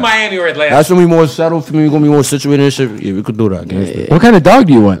jacked Go to that. Miami or Atlanta. That's when we more settled for me. We're gonna be more situated and shit. Yeah, we could do that. Gangsta. What kind of dog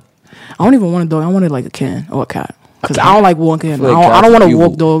do you want? I don't even want a dog. I wanted like a kitten or a cat. Because I don't like walking. feel like I cats don't want are to evil.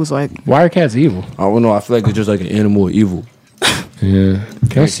 walk dogs. Like Why are cats evil? I don't know. I feel like it's just like an animal of evil. Yeah,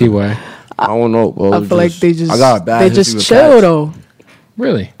 can I see why? I don't know, bro. I feel like they just I got a bad they history just with chill cats. though.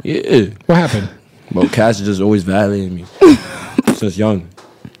 Really? Yeah, What happened? bro. Cats are just always violating me since young,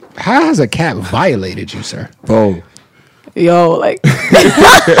 How has a cat violated you, sir? bro. Yo, like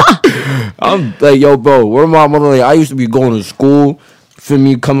I'm like, yo, bro. Where my mother? Like, I used to be going to school. For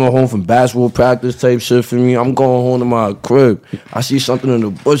me, coming home from basketball practice type shit. For me, I'm going home to my crib. I see something in the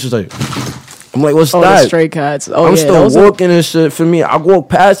bushes. Like, I'm like, what's oh, the that? stray cats. Oh I'm yeah, still those are- walking and shit. For me, I walk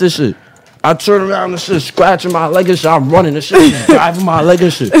past this shit. I turn around and shit, scratching my leg and shit. I'm running and shit, is driving my leg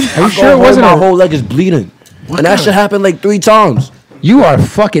and shit. Are you sure it wasn't my a- whole leg is bleeding? And that shit happened like 3 times. You are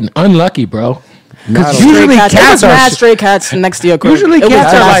fucking unlucky, bro. Because stray usually cats. It cats was are mad stray cats next to your crib. Usually It was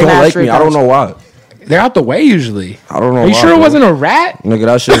cats are mad like- Don't like stray me. I don't cats. know why. they're out the way usually. I don't know Are you why, sure it bro. wasn't a rat? Nigga,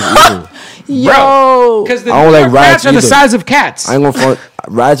 that shit is evil. Yo, Because the I don't New like York rats are the either. size of cats. I ain't gonna front.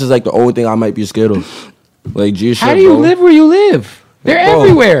 Rats is like the only thing I might be scared of. Like G shit, How do you bro. live where you live? They're Bro,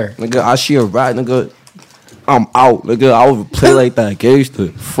 everywhere. Nigga, I see a rat, nigga. I'm out. Nigga, I would play like that gangster.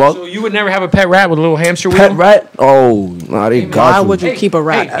 Fuck. So you would never have a pet rat with a little hamster wheel? Pet rat? Oh, nah, they got Why you. would you keep a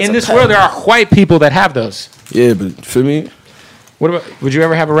rat? Hey, in this world, there are white people that have those. Yeah, but for me, What about? Would you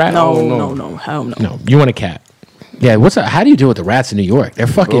ever have a rat? No, no. no, hell no. No, you want a cat. Yeah, what's that? How do you deal with the rats in New York? They're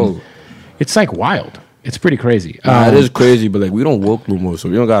fucking. Bro. It's like wild. It's pretty crazy. Nah, it is crazy, but like we don't walk no more, so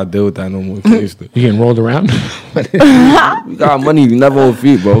we don't gotta deal with that no more. Gangster. You getting rolled around? We got money, we never on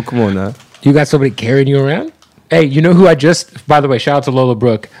feet, bro. Come on now. You got somebody carrying you around? Hey, you know who I just? By the way, shout out to Lola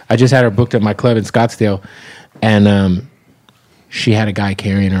Brooke. I just had her booked at my club in Scottsdale, and she had a guy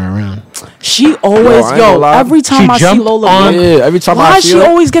carrying her around. She always, I ain't gonna lie. every time She I see jumped Lola, on- Brooke, Yeah, every time why I is see she her,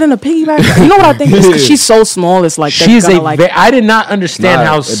 always getting a piggyback? You know what I think? It's 'cause she's so small. It's like they're She's gonna, a. like I did not understand Nah,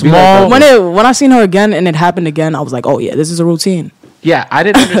 how it'd be small. like that. when I seen her again and it happened again, I was like, oh yeah, this is a routine. Yeah, I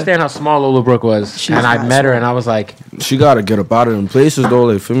didn't understand how small Lola Brooke was, She's and I not met her, small. and I was like, she gotta get up out of them places though.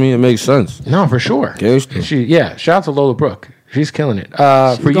 Like for me, it makes sense. no, for sure. Gangster. Shout out to Lola Brooke. She's killing it.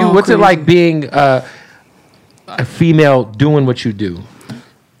 For you, going what's it crazy. like being a female doing what you do?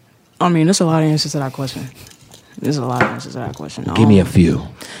 I mean, there's a lot of answers to that question. Give me a few.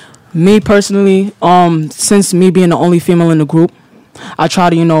 Me personally, since me being the only female in the group, I try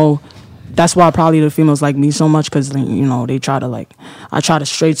to, that's why probably the females like me so much because, they try to I try to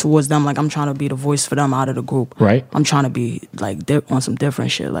stray towards them. Like I'm trying to be the voice for them out of the group. Right. I'm trying to be like on some different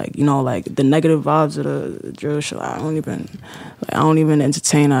shit. Like, like the negative vibes of the drill show. I don't even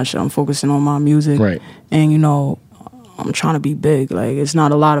entertain that shit. I'm focusing on my music. Right. And, I'm trying to be big. Like, it's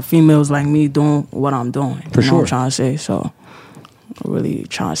not a lot of females like me doing what I'm doing. For you know sure. what I'm trying to say. So, I'm really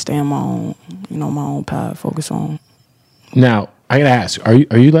trying to stay on my own, my own path, focus on. Now, I gotta ask: Are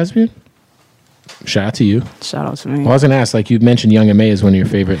you lesbian? Shout out to you. Shout out to me. Well, I was gonna ask, you mentioned Young M.A. is one of your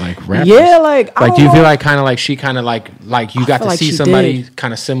favorite rappers. Yeah, I do you don't feel know. like kind of like she kind of like you got feel to like see she somebody did.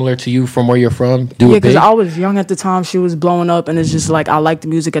 kind of similar to you from where you're from? Do Yeah, it because big. I was young at the time. She was blowing up, and it's just like I like the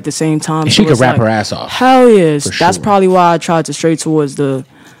music at the same time. And so she could it's rap like, her ass off. Hell yes. For That's sure. probably why I tried to stray towards the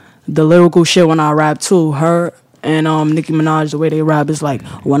lyrical shit when I rap too. Her and Nicki Minaj, the way they rap is like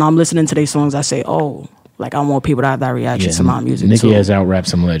when I'm listening to their songs, I say, oh, like I want people to have that reaction to my music Nicki too. has out-rapped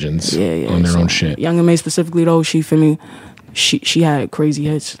some legends on their own shit. Young M.A. specifically though, she for me, she had crazy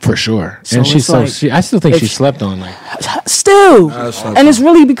hits. For sure. So And she's it's so like, I still think if she slept on Still, not and it's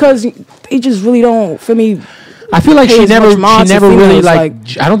really because they just really don't. For me, I feel like pay she as never much mind to really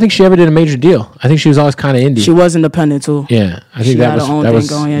females, I don't think she ever did a major deal. I think she was always kind of indie. she was independent too. Yeah, I think She that had was her own that thing was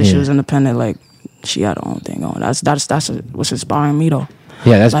going. Yeah, yeah. she was independent. Like she had her own thing going. That's what's inspiring me though.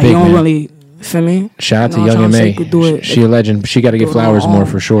 Yeah, that's Like big, you don't man. really feel me. Shout out You to know what Young I'm trying to M.A. say? Could do it. She a legend. She got to get Do it on flowers her more own.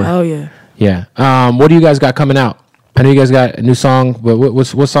 for sure. Hell yeah. Yeah. What do you guys got coming out? I know you guys got a new song, but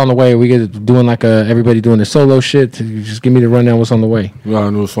what's on the way? Are we doing everybody doing their solo shit? Just give me the rundown. What's on the way? We got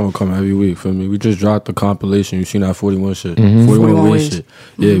a new song coming every week. For me, we just dropped the compilation. You seen that 41 shit, Mm-hmm. 41 ways Ways. shit.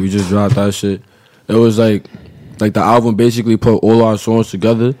 Yeah, we just dropped that shit. It was like the album basically put all our songs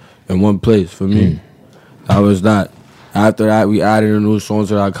together in one place. For me, that was that. After that, we added a new song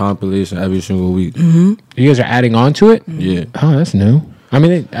to that compilation every single week. Mm-hmm. You guys are adding on to it? Yeah, Oh, that's new. I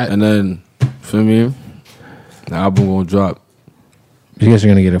mean, and then for me, the album gonna drop. you guys are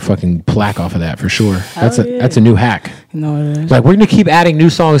gonna get a fucking plaque off of that for sure. That's a new hack. You know what it is. Like we're gonna keep adding new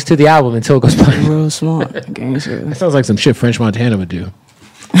songs to the album until it goes platinum. Real smart. Gang shit. That sounds like some shit French Montana would do.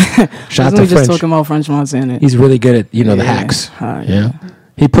 Shout out Wasn't to we just French. talking about French Montana? He's really good at the Yeah. hacks. Yeah. Yeah.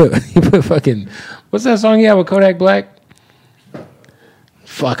 He put fucking what's that song he had with Kodak Black?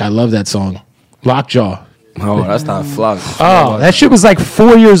 Fuck, I love that song. Lockjaw. Oh, that's that flock. Oh, that shit was like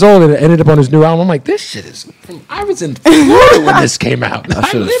 4 years old and it ended up on his new album. I'm like, this shit is I was in Florida when this came out. That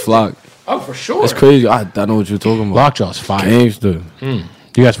shit is flock. Oh, for sure. It's crazy. I know what you're talking about. Lockjaw's fire. Gangster. You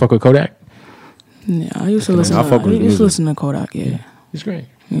guys fuck with Kodak? Yeah, I used to listen. I fuck with I used music. to listen to Kodak. Yeah, He's great.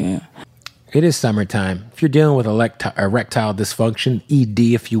 yeah. It is summertime. If you're dealing with erectile dysfunction,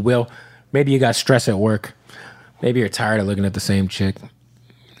 ED, if you will, maybe you got stress at work. Maybe you're tired of looking at the same chick.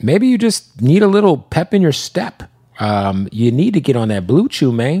 Maybe you just need a little pep in your step. You need to get on that Blue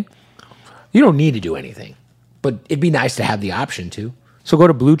Chew, man. You don't need to do anything, but it'd be nice to have the option to. So go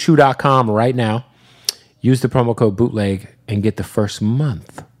to BlueChew.com right now. Use the promo code BOOTLEG and get the first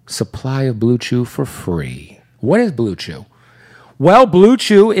month supply of Blue Chew for free. What is Blue Chew? Well, Blue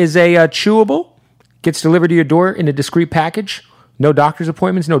Chew is a chewable. Gets delivered to your door in a discreet package. No doctor's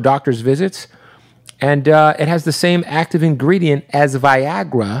appointments, no doctor's visits. And it has the same active ingredient as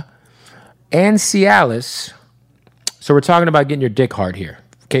Viagra and Cialis. So we're talking about getting your dick hard here.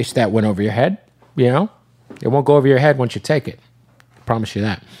 In case that went over your head, you know. It won't go over your head once you take it. Promise you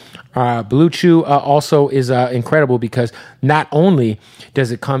that. Blue Chew also is incredible because not only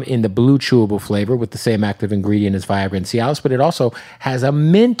does it come in the blue chewable flavor with the same active ingredient as Viagra and Cialis, but it also has a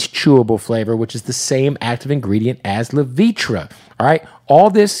mint chewable flavor, which is the same active ingredient as Levitra. All right. All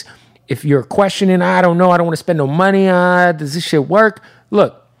this, if you're questioning, I don't know, I don't want to spend no money on, does this shit work?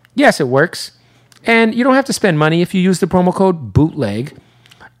 Look, yes, it works. And you don't have to spend money if you use the promo code BOOTLEG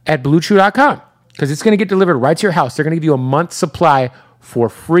at BlueChew.com because it's going to get delivered right to your house. They're going to give you a month's supply for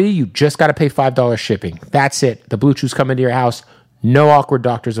free. You just got to pay $5 shipping. That's it. The Blue Chews come into your house. No awkward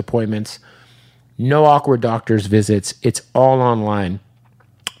doctor's appointments. No awkward doctor's visits. It's all online.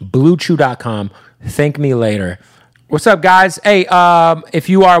 BlueChew.com. Thank me later. What's up, guys? Hey, if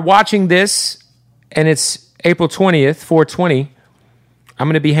you are watching this and it's April 20th, 420, I'm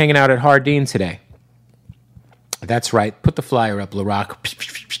going to be hanging out at Hardin today. That's right. Put the flyer up, LaRock.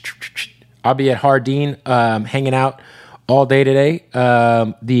 I'll be at Hardin hanging out all day today.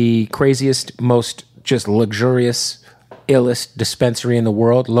 The craziest, most just luxurious, illest dispensary in the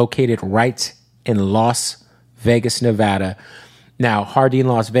world, located right in Las Vegas, Nevada. Now, Hardin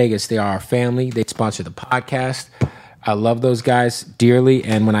Las Vegas, they are our family. They sponsor the podcast. I love those guys dearly.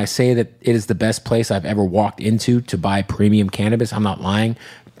 And when I say that it is the best place I've ever walked into to buy premium cannabis, I'm not lying.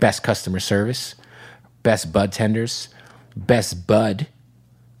 Best customer service, best bud tenders, best bud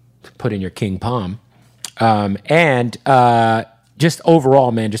to put in your King Palm. And just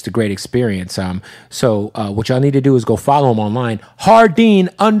overall, man, just a great experience. So what y'all need to do is go follow them online.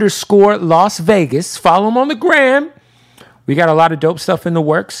 Hardin_Las Vegas. Follow them on the gram. We got a lot of dope stuff in the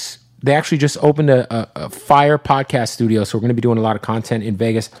works. They actually just opened a fire podcast studio, so we're going to be doing a lot of content in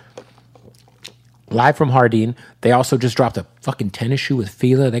Vegas. Live from Hardin. They also just dropped a fucking tennis shoe with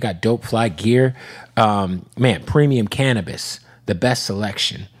Fila. They got dope fly gear. Man, premium cannabis. The best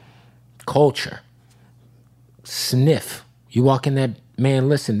selection. Culture. Sniff. You walk in there, man,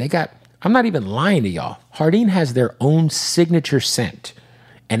 listen, they got, I'm not even lying to y'all. Hardin has their own signature scent,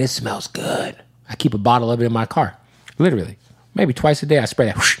 and it smells good. I keep a bottle of it in my car. Literally. Maybe twice a day I spray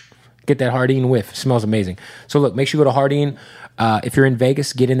that. Whoosh, get that Hardin whiff. It smells amazing. So look, make sure you go to Hardin. If you're in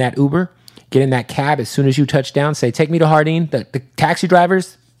Vegas, get in that Uber. Get in that cab as soon as you touch down. Say, take me to Hardin. The taxi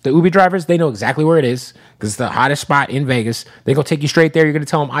drivers, the Uber drivers, they know exactly where it is because it's the hottest spot in Vegas. They're going to take you straight there. You're going to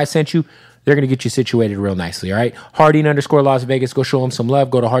tell them I sent you. They're going to get you situated real nicely, all right? Hardin_Las Vegas. Go show them some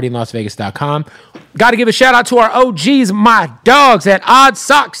love. Go to HardinLasVegas.com. Got to give a shout-out to our OGs, my dogs at Odd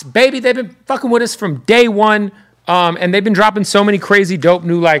Socks, baby. They've been fucking with us from day one, and they've been dropping so many crazy, dope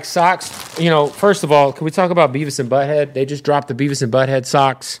new, like, socks. You know, first of all, can we talk about Beavis and Butthead? They just dropped the Beavis and Butthead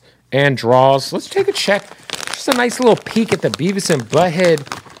socks and draws. Let's take a check. Just a nice little peek at the Beavis and Butthead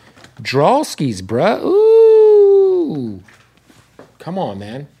drawskis, bruh. Ooh. Come on,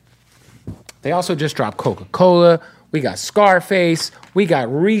 man. They also just dropped Coca-Cola. We got Scarface. We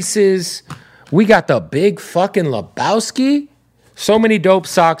got Reese's. We got the big fucking Lebowski. So many dope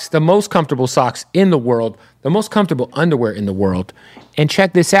socks. The most comfortable socks in the world. The most comfortable underwear in the world. And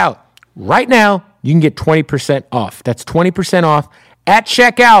check this out. Right now, you can get 20% off. That's 20% off at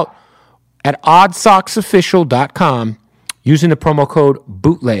checkout at oddsocksofficial.com using the promo code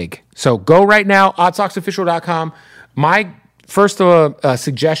BOOTLEG. So go right now, oddsocksofficial.com. My first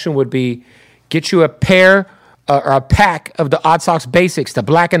suggestion would be get you a pair or a pack of the Odd Socks Basics, the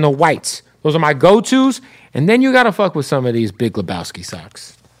black and the whites. Those are my go-tos. And then you got to fuck with some of these Big Lebowski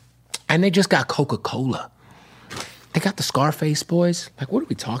socks. And they just got Coca-Cola. They got the Scarface boys. Like, what are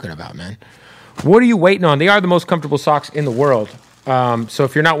we talking about, man? What are you waiting on? They are the most comfortable socks in the world. So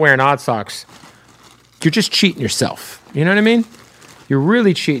if you're not wearing Odd Socks, you're just cheating yourself. You know what I mean? You're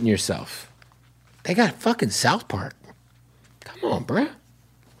really cheating yourself. They got fucking South Park. Come on, bruh.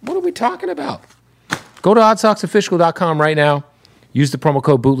 What are we talking about? Go to oddsocksofficial.com right now. Use the promo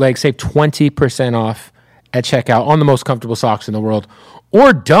code BOOTLEG. Save 20% off at checkout on the most comfortable socks in the world.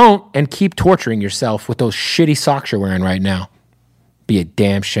 Or don't and keep torturing yourself with those shitty socks you're wearing right now. Be a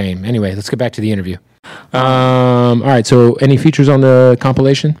damn shame. Anyway, let's get back to the interview. All right, so any features on the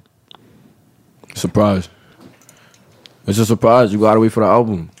compilation? Surprise. It's a surprise. You gotta wait for the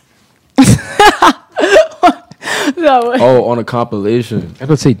album. No. Oh, on a compilation. I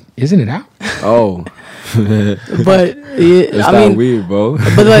would say, isn't it out? Oh. But it's I not mean, weird, bro.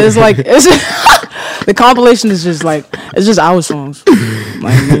 But it's like the compilation is just like it's just our songs,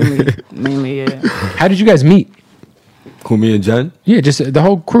 like mainly, yeah. How did you guys meet? Who, me and Jenn? Yeah, just the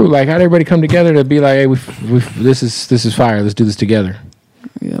whole crew. Like, how did everybody come together to be like, hey, this is fire. Let's do this together.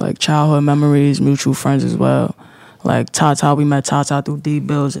 Yeah, like childhood memories, mutual friends as well. Like Tata, we met Tata through D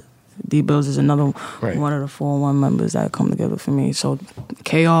Bills. D Bills is another one of the 401 members that come together for me. So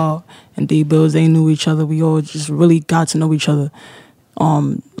KR and D Bills, they knew each other. We all just really got to know each other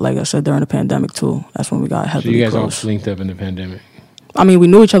Like I said, during the pandemic too. That's when we got heavily So you guys all close. linked up in the pandemic. I mean, we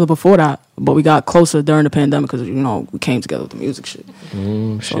knew each other before that, but we got closer during the pandemic because we came together with the music shit.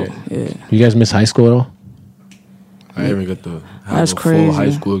 Oh So, shit! yeah, You guys miss high school at all? I didn't even get to have That's a full crazy. high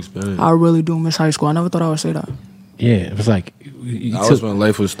school experience. I really do miss high school. I never thought I would say that. Yeah, it was like. That was when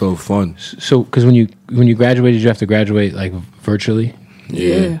life was still fun. So, because when you graduated, you have to graduate like virtually.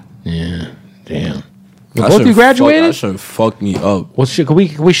 Yeah. Yeah. Damn. That Both shit you graduated? That shit fucked me up. Well, shit, can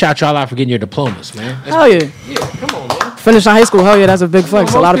we shout y'all out for getting your diplomas, man? Hell yeah. Yeah, come on, man. Finishing high school, hell yeah, that's a big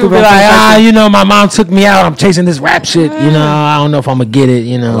flex. A lot of people be don't like, finish high school. my mom took me out. I'm chasing this rap shit. I don't know if I'm gonna get it.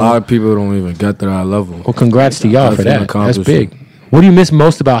 A lot of people don't even get to that level. Well, congrats to y'all for that. That's big. What do you miss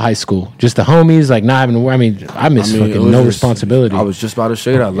most about high school? Just the homies, like not having to work. I miss fucking no responsibility. I was just about to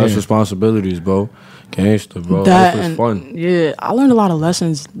say that. Less responsibilities, bro. Gangster, bro. That Life was fun. Yeah, I learned a lot of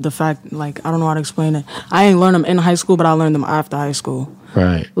lessons. The fact, like, I don't know how to explain it. I ain't learned them in high school, but I learned them after high school.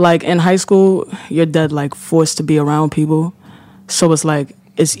 Right. Like, in high school, you're dead, like, forced to be around people. So it's, like,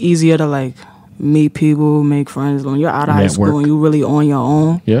 it's easier to, like, meet people, make friends. When you're out of high school and you really on your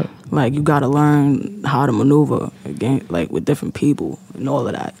own, yeah, like, you got to learn how to maneuver, again, like, with different people and all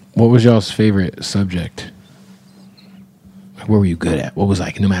of that. What was y'all's favorite subject? Like, what were you good at? What was,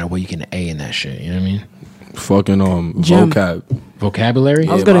 like, no matter what, you get an A in that shit, you know what I mean? Fucking Gym. Vocabulary?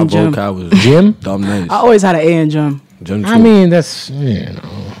 I was good in gym. Vocab was Gym? dumb nice. I always had an A in gym. Gym too. I mean, that's,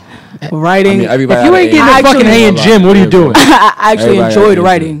 Writing. if you ain't getting a fucking A in gym, what are you doing? I actually Everybody enjoyed had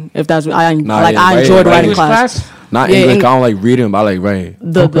writing. If that's what I writing enjoyed writing English class. Not Yeah, English. Eng- I don't like reading, but I like writing.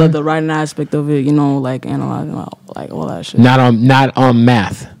 The writing aspect of it, like analyzing, like all that shit. Not on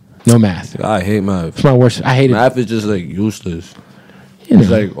math. No math. I hate math. It's my worst. I hate it. Math is just like useless. You know. It's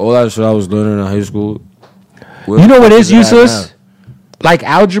like all that shit I was learning in high school. You know what is useless? Like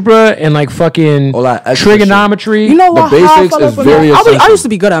algebra and like fucking all that extra trigonometry. You know what? The basics is very essential. I used to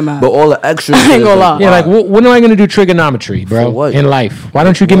be good at math. But all the extra I ain't gonna lie. Yeah, like when am I gonna do trigonometry, bro? For what? In life? Why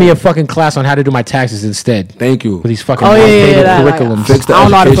don't you give me a fucking class on how to do my taxes instead? Thank you. With these fucking curriculums. Fix the I don't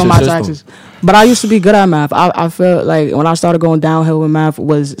know how to education fill my system. taxes. But I used to be good at math. I felt like when I started going downhill with math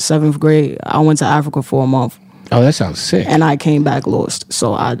was 7th grade. I went to Africa for a month. Oh, that sounds sick. And I came back lost.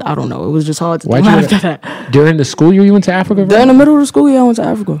 So I don't know. It was just hard to do Why'd you after that. During the school year, you went to Africa? In the middle of the school year, I went to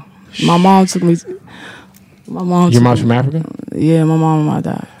Africa. My mom took me. Your mom's from Africa? Yeah, my mom and my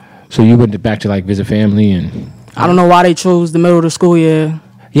dad. So you went back to like visit family and. I don't know why they chose the middle of the school year.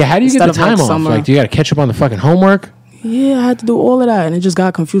 Yeah, how do you get the instead of, time like, off? summer. Like, do you got to catch up on the fucking homework? Yeah, I had to do all of that, and it just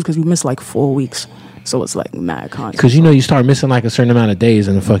got confused because we missed like 4 weeks. So it's like mad content. Because you start missing like a certain amount of days,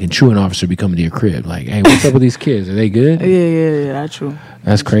 and the fucking truant officer be coming to your crib. Like, hey, what's up with these kids? Are they good? Yeah, that's true.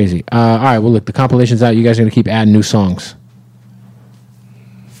 That's crazy. All right, well, look, the compilation's out. You guys are gonna keep adding new songs.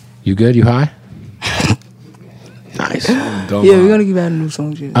 You good? You high? Nice. Yeah, we're gonna keep adding new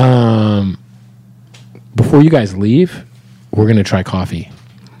songs. Yeah. Before you guys leave, we're gonna try coffee.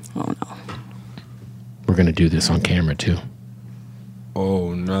 Oh no. We're gonna do this on camera too.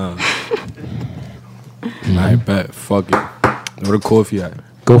 Oh no. I bet. Fuck it. Where the coffee at?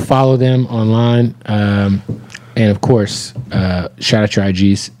 Go follow them online, and of course, shout out your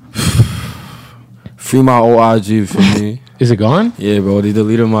IGs. Free my old IG for me. Is it gone? Yeah, bro. They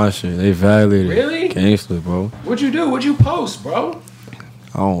deleted my shit. They violated. Really? Gangster, bro. What'd you do? What'd you post, bro?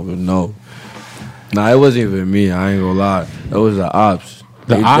 I don't even know. Nah, it wasn't even me. I ain't gonna lie. It was the ops.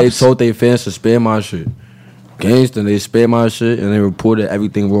 They told their fans to spam my shit. Gangster, they spam my shit and they reported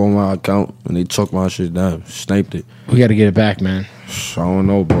everything wrong on my account and they took my shit down, sniped it. We got to get it back, man. I don't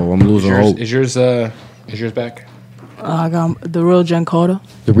know, bro. I'm losing hope. Is yours back? I got the real Jenn Carter.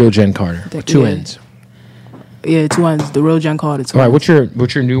 The real Jenn Carter. With two N's. Yeah, 2 N's. The real Jenn Carter. All right, what's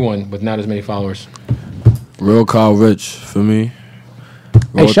your new one with not as many followers? Real Kyle Rich for me.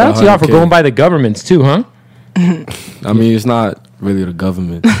 Hey, shout out to y'all for going by the governments too, huh? I mean, it's not really the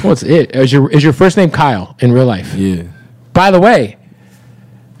government. What's it? Is your first name Kyle in real life? Yeah. By the way,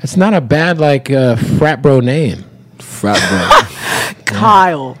 it's not a bad frat bro name. Frat bro.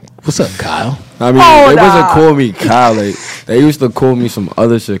 Kyle. What's up, Kyle? I mean, they wasn't calling me Kyle. Like, they used to call me some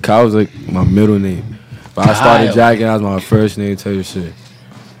other shit. Kyle was like my middle name. But I started jacking as my first name, tell you shit.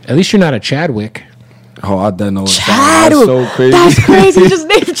 At least you're not a Chadwick. Oh, I didn't know. Chadwick. That's so crazy. That's crazy. You just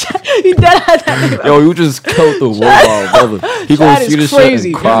named Chad. You dead had that. Yo, you just killed the world, brother. He gonna see this crazy.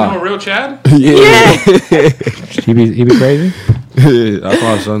 shit and cry. a real Chad? Yeah. he be crazy? Yeah, that's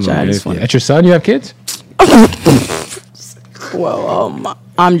my son. Chad is funny. That's your son? You have kids? Well,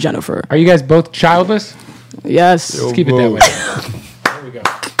 I'm Jennifer. Are you guys both childless? Yes. Let's keep it that way. There we go.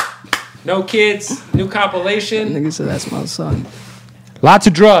 No kids, new compilation. Nigga said that's my son. Lots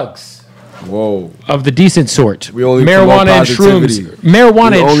of drugs. Whoa. Of the decent sort. We only marijuana and promote shrooms. positivity.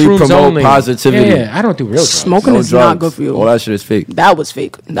 Marijuana We and only shrooms promote only. positivity. Yeah, I don't do real drugs. Smoking No is drugs. not good for you. All that shit is fake. That was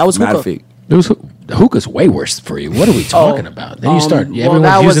fake. That was Mad hookah. fake. It was, the hookah's way worse for you. What are we talking about? Then you start, well, everyone's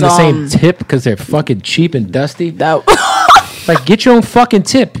that using was, the same tip because they're fucking cheap and dusty. That Like, get your own fucking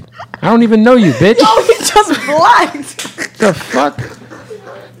tip. I don't even know you, bitch. Yo, he just blacked. The fuck?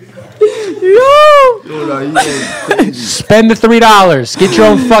 Yo. Spend the $3. Get your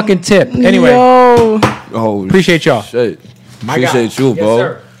own fucking tip. Anyway. Yo. Oh, appreciate y'all. Shit. My Appreciate God. you, Yes, bro.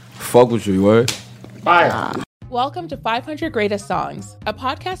 sir. Fuck with you, word. Bye. Welcome to 500 Greatest Songs, a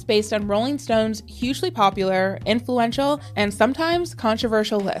podcast based on Rolling Stone's hugely popular, influential, and sometimes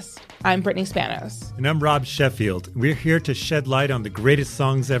controversial list. I'm Brittany Spanos. And I'm Rob Sheffield. We're here to shed light on the greatest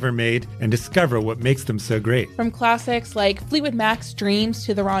songs ever made and discover what makes them so great. From classics like Fleetwood Mac's Dreams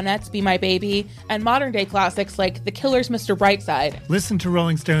to the Ronettes' Be My Baby, and modern day classics like The Killer's Mr. Brightside. Listen to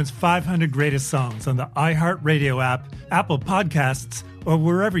Rolling Stone's 500 Greatest Songs on the iHeartRadio app, Apple Podcasts, or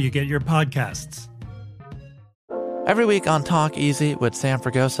wherever you get your podcasts. Every week on Talk Easy with Sam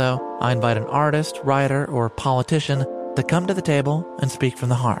Fragoso, I invite an artist, writer, or politician to come to the table and speak from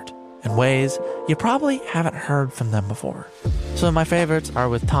the heart in ways you probably haven't heard from them before. Some of my favorites are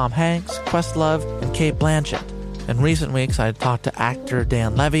with Tom Hanks, Questlove, and Cate Blanchett. In recent weeks, I talked to actor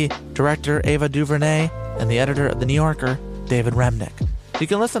Dan Levy, director Ava DuVernay, and the editor of The New Yorker, David Remnick. You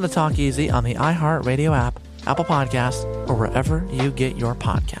can listen to Talk Easy on the iHeartRadio app, Apple Podcasts, or wherever you get your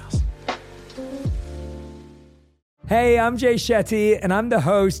podcasts. Hey, I'm Jay Shetty, and I'm the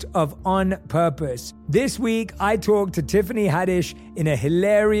host of On Purpose. This week, I talked to Tiffany Haddish in a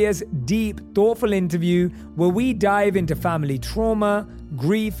hilarious, deep, thoughtful interview where we dive into family trauma,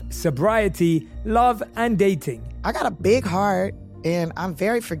 grief, sobriety, love, and dating. I got a big heart, and I'm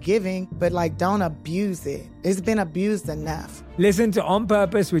very forgiving, but don't abuse it. It's been abused enough. Listen to On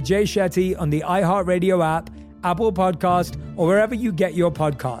Purpose with Jay Shetty on the iHeartRadio app, Apple Podcast, or wherever you get your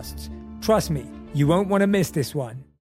podcasts. Trust me, you won't want to miss this one.